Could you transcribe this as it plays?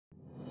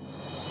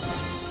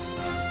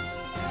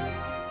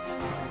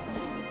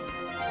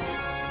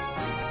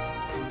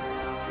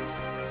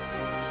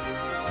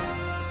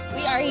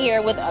We are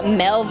here with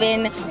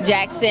Melvin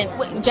Jackson.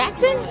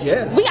 Jackson?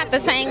 Yeah. We got the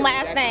same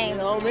last name.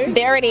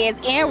 There it is.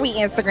 And we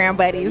Instagram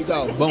buddies.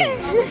 So, boom.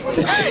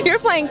 You're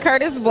playing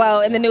Kurtis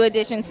Blow in the New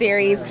Edition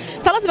series.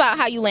 Tell us about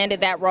how you landed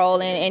that role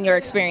and your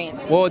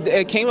experience. Well,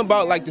 it came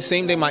about like the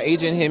same day my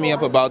agent hit me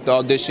up about the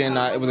audition.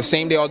 It was the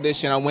same day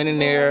audition. I went in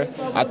there.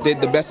 I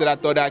did the best that I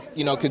thought I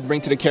could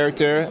bring to the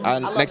character.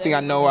 Next thing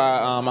I know,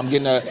 I'm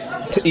getting an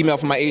email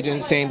from my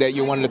agent saying that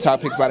you're one of the top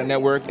picks by the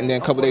network. And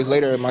then a couple days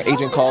later, my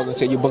agent called and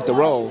said you booked the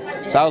role.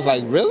 So I was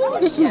like, really?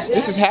 This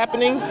is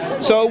happening?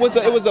 So it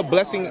was a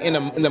blessing in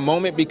the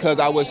moment because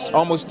I was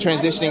almost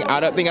transitioning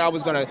out of thinking I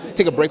was gonna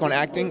take a break on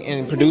acting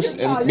and produce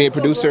and be a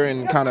producer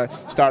and kind of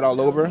start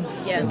all over.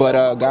 Yes.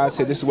 But God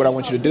said this is what I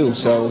want you to do.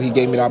 So He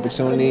gave me the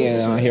opportunity,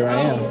 and here I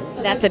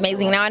am. That's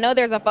amazing. Now I know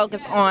there's a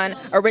focus on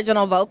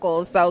original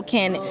vocals. So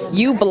can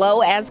you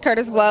blow as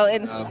Kurtis Blow?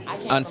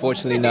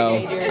 Unfortunately, no.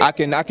 I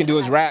can do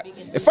his rap.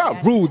 If I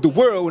ruled the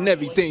world and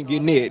everything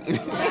in it.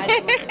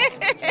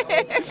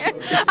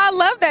 I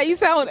love that. You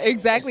sound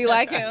exactly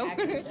like him.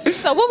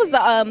 So what was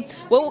the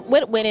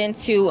what went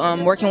into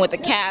working with the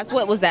cast?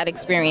 What was that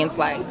experience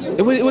like?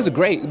 It was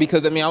great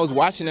because I mean I was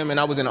watching them and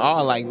I was in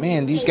awe, like,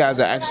 man, these guys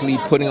are actually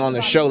putting on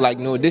the show like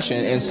New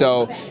Edition. And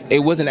so it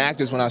wasn't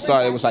actors when I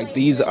saw it. It was like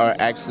these are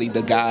actually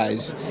the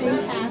guys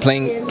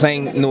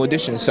playing New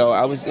Edition. So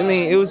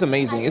it was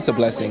amazing. It's a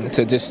blessing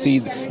to just see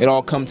it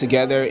all come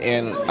together,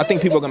 and I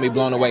think people are gonna be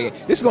blown away.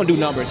 This is gonna do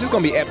numbers. This is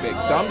gonna be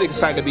epic. So I'm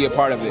excited to be a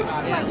part of it.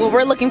 Well,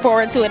 we're looking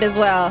forward to it as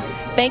well.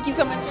 Thank you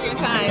so much for your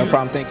time. No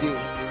problem. Thank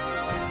you.